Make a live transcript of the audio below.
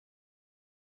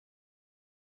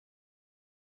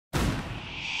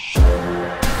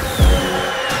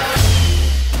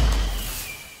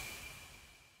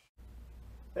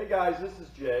guys, this is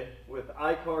Jay with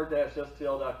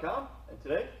iCar-stl.com, and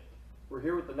today we're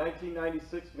here with the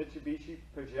 1996 Mitsubishi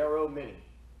Pajero Mini.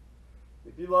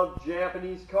 If you love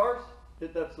Japanese cars,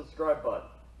 hit that subscribe button.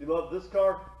 If you love this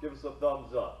car, give us a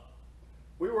thumbs up.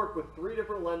 We work with 3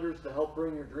 different lenders to help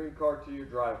bring your dream car to your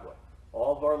driveway.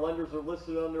 All of our lenders are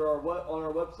listed on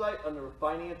our website under the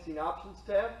Financing Options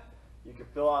tab. You can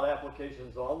fill out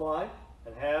applications online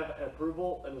and have an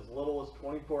approval in as little as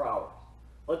 24 hours.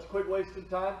 Let's quit wasting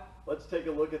time. Let's take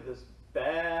a look at this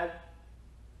bad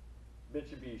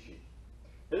Mitsubishi.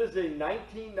 It is a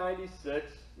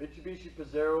 1996 Mitsubishi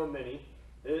Pajero Mini.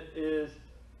 It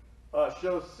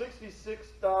shows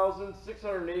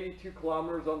 66,682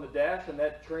 kilometers on the dash, and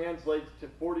that translates to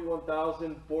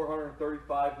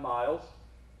 41,435 miles.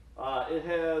 It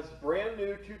has brand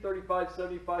new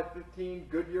 235/75/15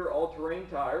 Goodyear all-terrain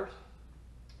tires,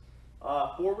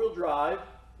 4-wheel drive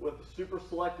with a super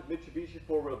selective Mitsubishi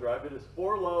 4-wheel drive. It is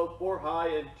 4 low, 4 high,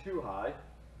 and 2 high.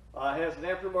 It has an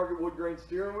aftermarket wood grain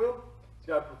steering wheel. It's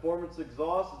got performance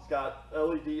exhaust. It's got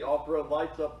LED off-road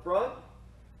lights up front.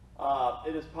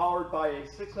 It is powered by a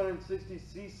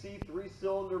 660cc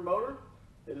 3-cylinder motor.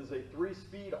 It is a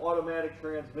 3-speed automatic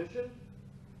transmission,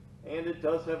 and it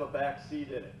does have a back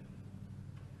seat in it.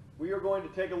 We are going to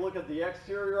take a look at the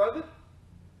exterior of it,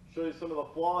 show you some of the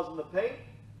flaws in the paint,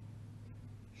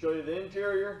 show you the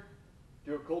interior,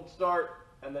 do a cold start,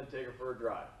 and then take it for a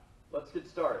drive. Let's get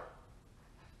started.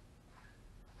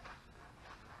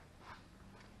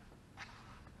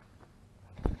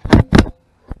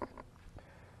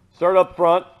 Start up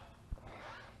front.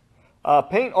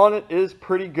 Paint on it is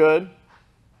pretty good.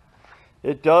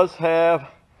 It does have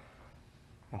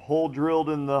a hole drilled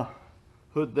in the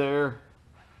hood there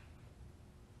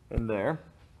and there.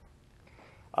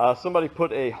 Somebody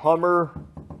put a Hummer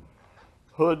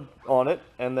hood on it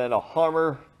and then a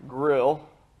Hummer grill.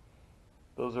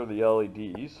 Those are the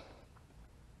LEDs.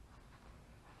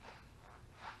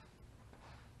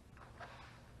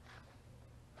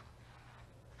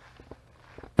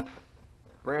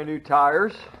 Brand new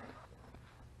tires.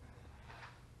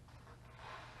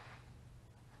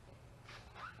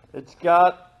 It's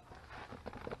got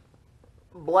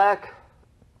black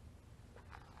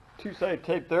 2-sided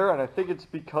tape there, and I think it's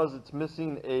because it's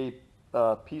missing a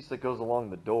piece that goes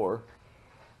along the door.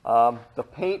 The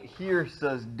paint here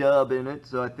says Dub in it,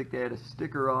 so I think they had a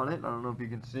sticker on it. I don't know if you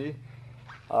can see.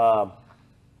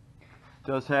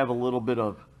 Does have a little bit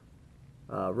of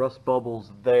rust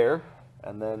bubbles there,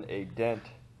 and then a dent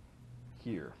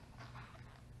here.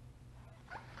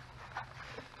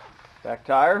 Back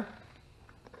tire.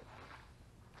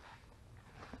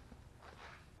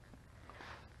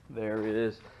 There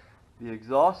is the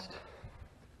exhaust.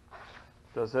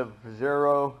 Does have a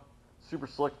Pajero Super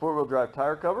Select 4-wheel drive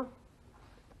tire cover.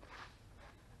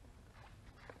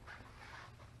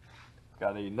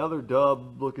 Got another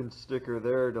Dub looking sticker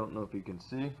there. Don't know if you can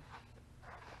see.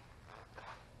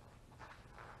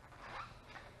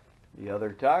 The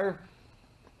other tire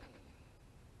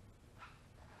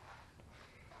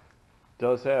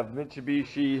does have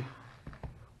Mitsubishi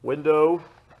window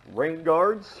rain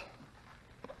guards.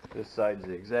 This side's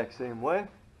the exact same way.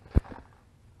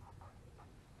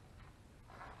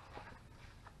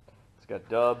 It's got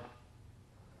Dub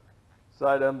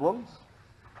side emblems.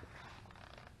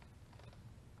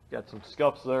 Got some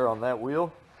scuffs there on that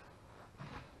wheel.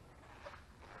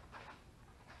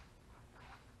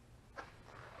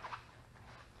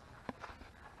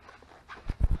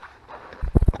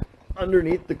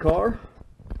 Underneath the car,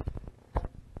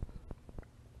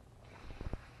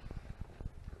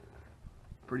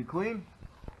 pretty clean.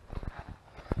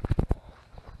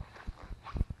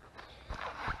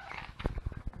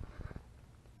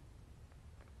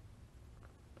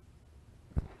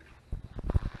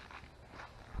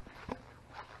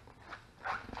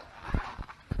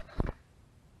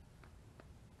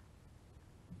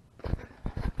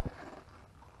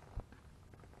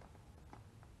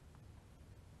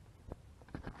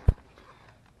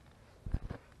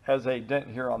 Has a dent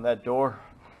here on that door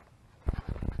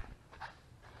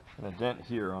and a dent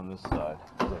here on this side.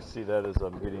 I see that as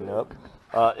I'm heating up.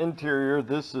 Interior,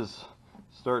 this is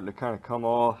starting to kind of come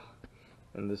off,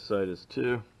 and this side is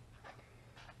too.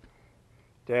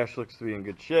 Dash looks to be in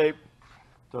good shape.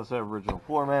 Does have original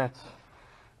floor mats.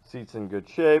 Seats in good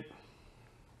shape.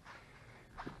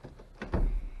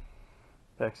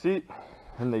 Back seat,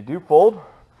 and they do fold.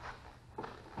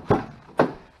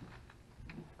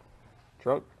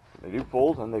 Trunk, they do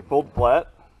fold, and they fold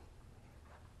flat.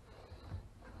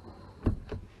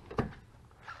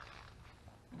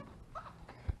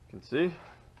 You can see,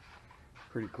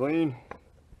 pretty clean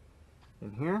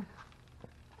in here.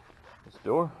 This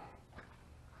door.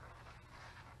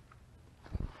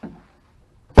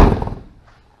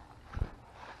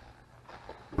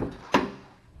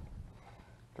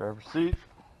 driver's seat.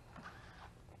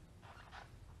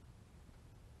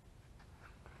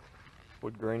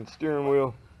 Wood grain steering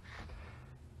wheel.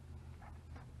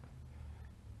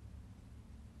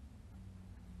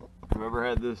 If you've ever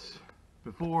had this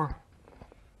before,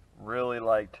 really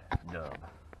liked dub.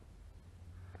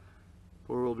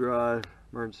 4-wheel drive,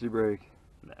 emergency brake.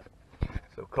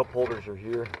 So cup holders are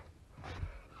here.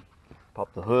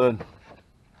 Pop the hood.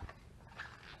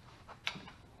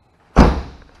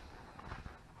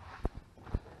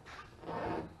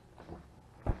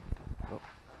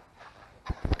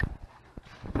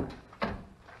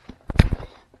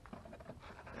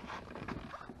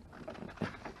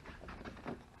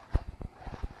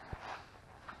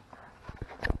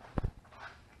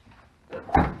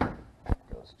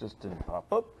 Just didn't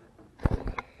pop up.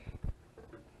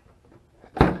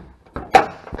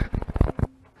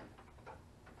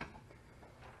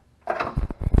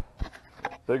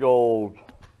 Big old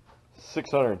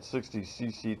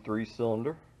 660cc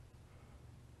 3-cylinder.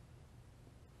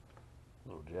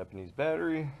 Little Japanese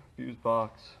battery, fuse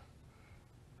box.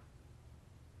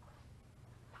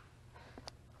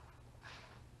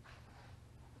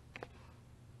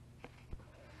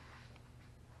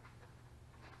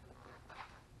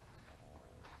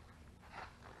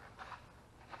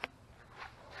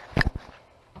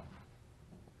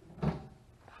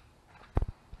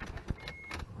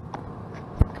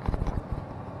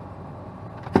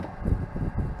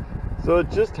 So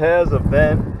it just has a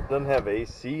vent, it doesn't have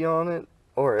AC on it,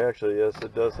 or actually yes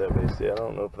it does have AC, I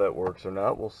don't know if that works or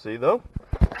not, we'll see though.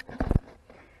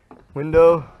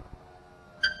 Window,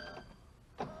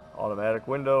 automatic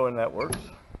window, and that works.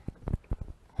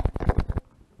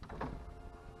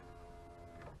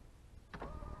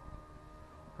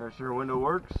 Pressure window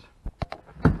works.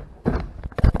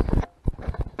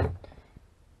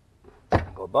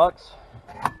 Glove box,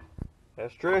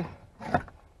 ashtray.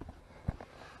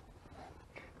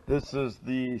 This is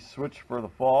the switch for the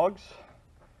fogs.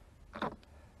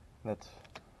 That's,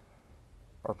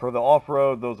 or for the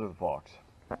off-road, those are the fogs.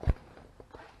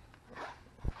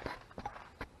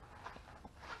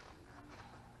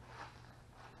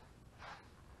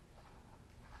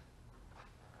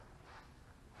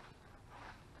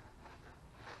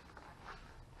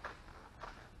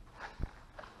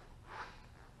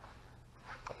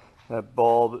 That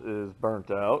bulb is burnt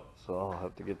out, so I'll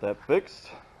have to get that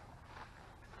fixed.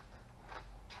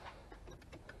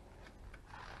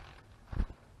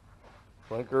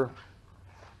 Blinker.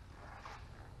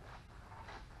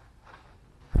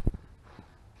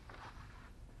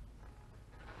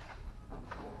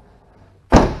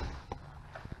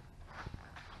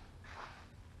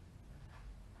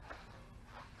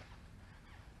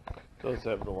 Does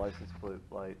have the license plate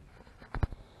light.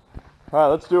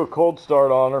 Alright, let's do a cold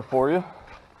start on her for you.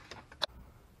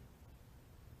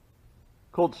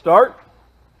 Cold start.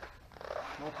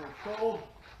 Muffler cold.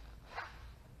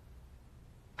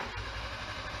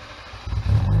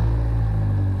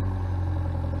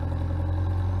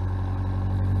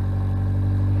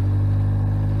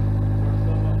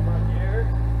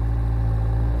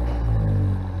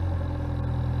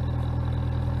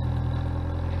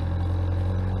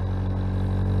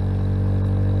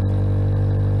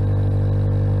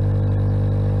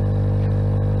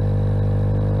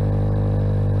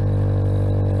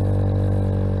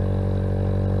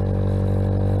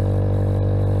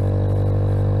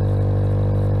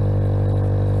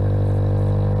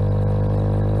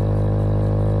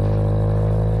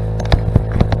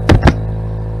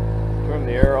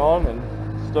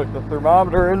 Stuck the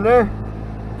thermometer in there.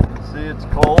 See, it's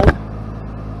cold.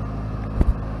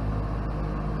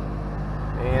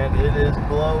 And it is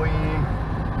blowing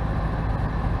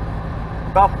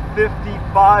about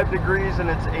 55 degrees and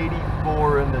it's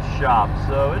 84 in the shop.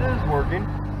 So it is working.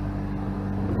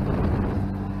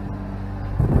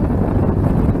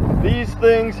 These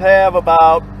things have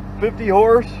about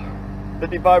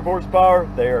 55 horsepower.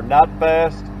 They are not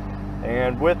fast.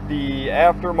 And with the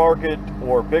aftermarket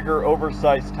or bigger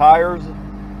oversized tires,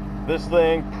 this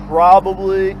thing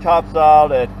probably tops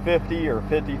out at 50 or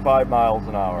 55 miles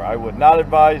an hour. I would not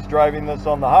advise driving this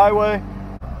on the highway.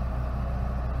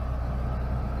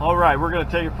 All right, we're going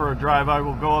to take it for a drive. I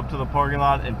will go up to the parking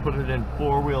lot and put it in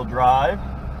 4-wheel drive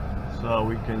so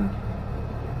we can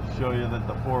show you that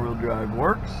the 4-wheel drive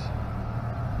works.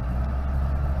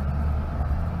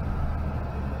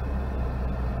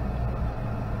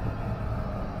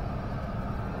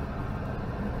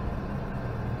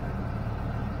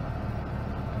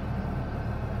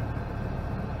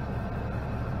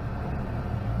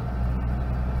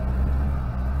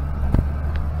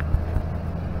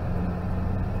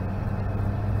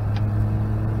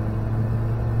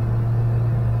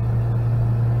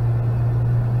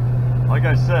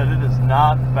 like I said, it is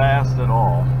not fast at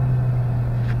all.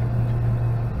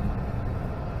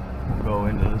 We'll go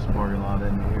into this parking lot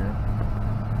in here.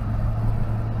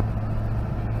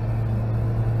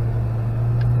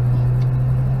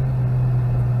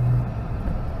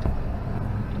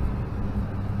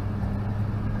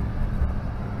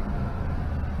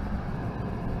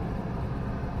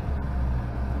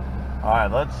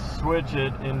 Alright, let's switch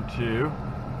it into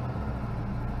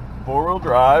four-wheel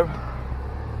drive.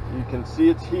 You can see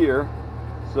it's here.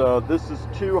 So this is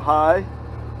 2 high,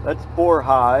 that's 4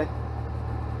 high.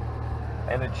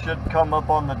 And it should come up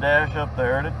on the dash up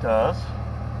there, and it does.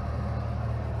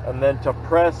 And then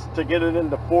to get it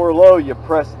into 4 low, you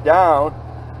press down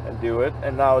and do it,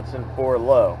 and now it's in 4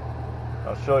 low.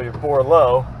 I'll show you 4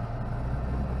 low.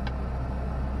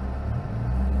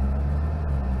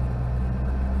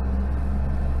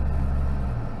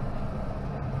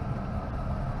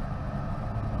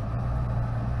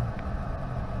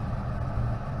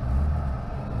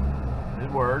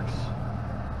 Works.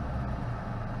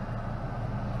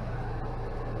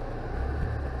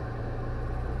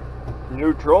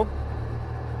 Neutral.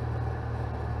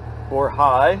 4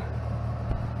 high.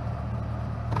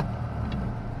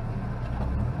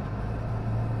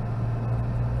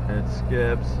 It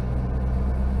skips.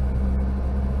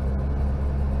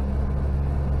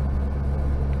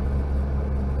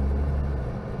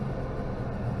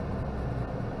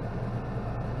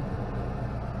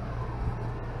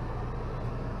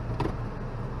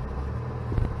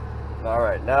 All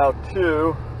right, now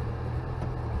 2.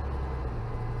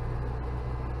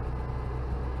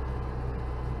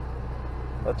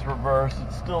 Let's reverse.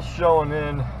 It's still showing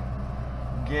in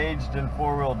gauged in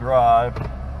 4-wheel drive.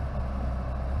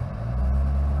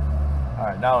 All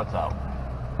right, now it's out.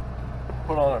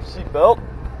 Put on our seatbelt.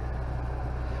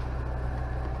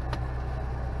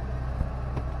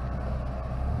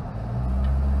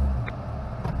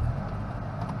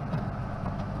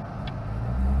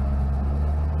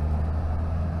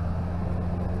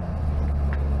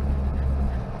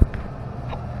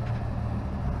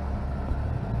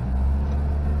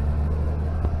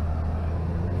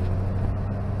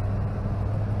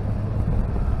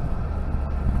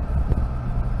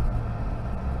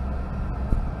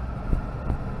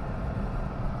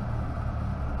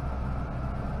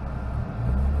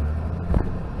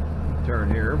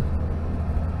 Turn here.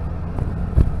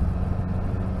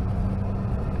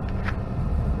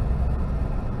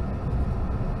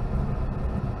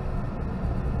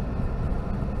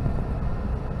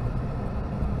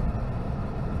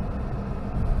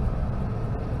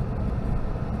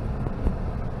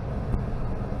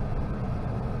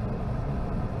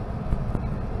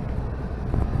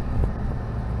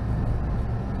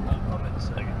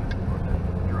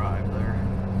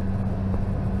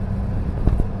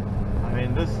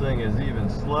 This thing is even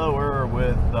slower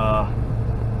with the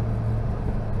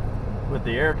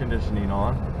air conditioning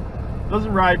on.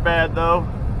 Doesn't ride bad though.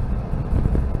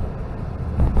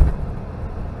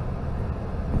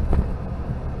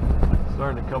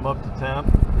 Starting to come up to temp.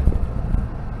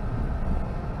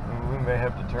 And we may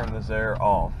have to turn this air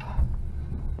off.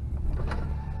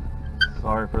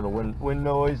 Sorry for the wind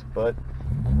noise, but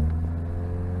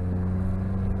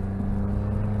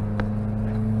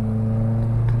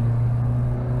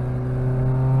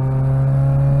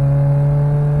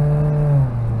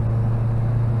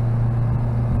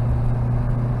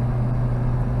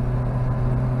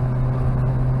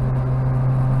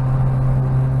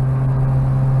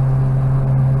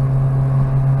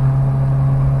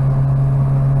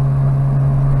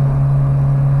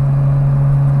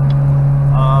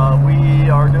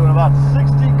about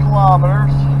 60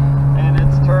 kilometers, and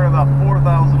it's turning about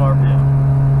 4,000 RPM.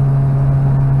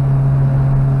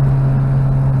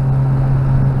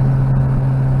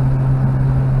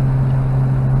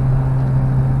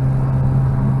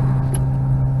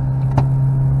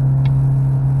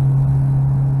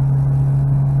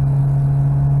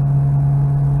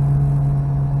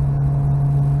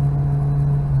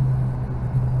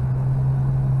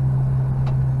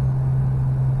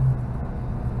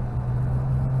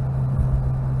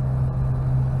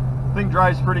 Thing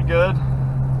drives pretty good.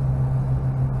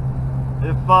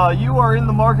 If you are in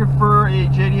the market for a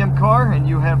JDM car and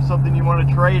you have something you want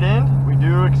to trade in, we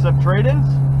do accept trade-ins.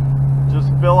 Just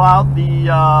fill out the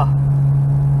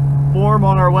form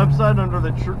on our website under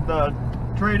the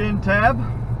trade-in tab,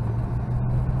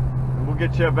 and we'll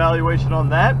get you an evaluation on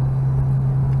that.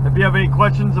 If you have any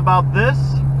questions about this,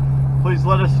 please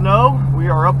let us know. We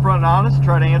are upfront and honest,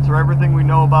 try to answer everything we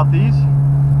know about these.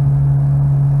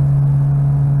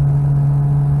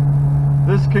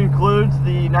 This concludes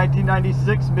the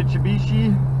 1996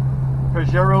 Mitsubishi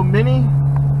Pajero Mini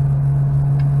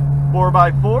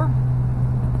 4x4.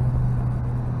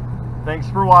 Thanks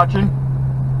for watching.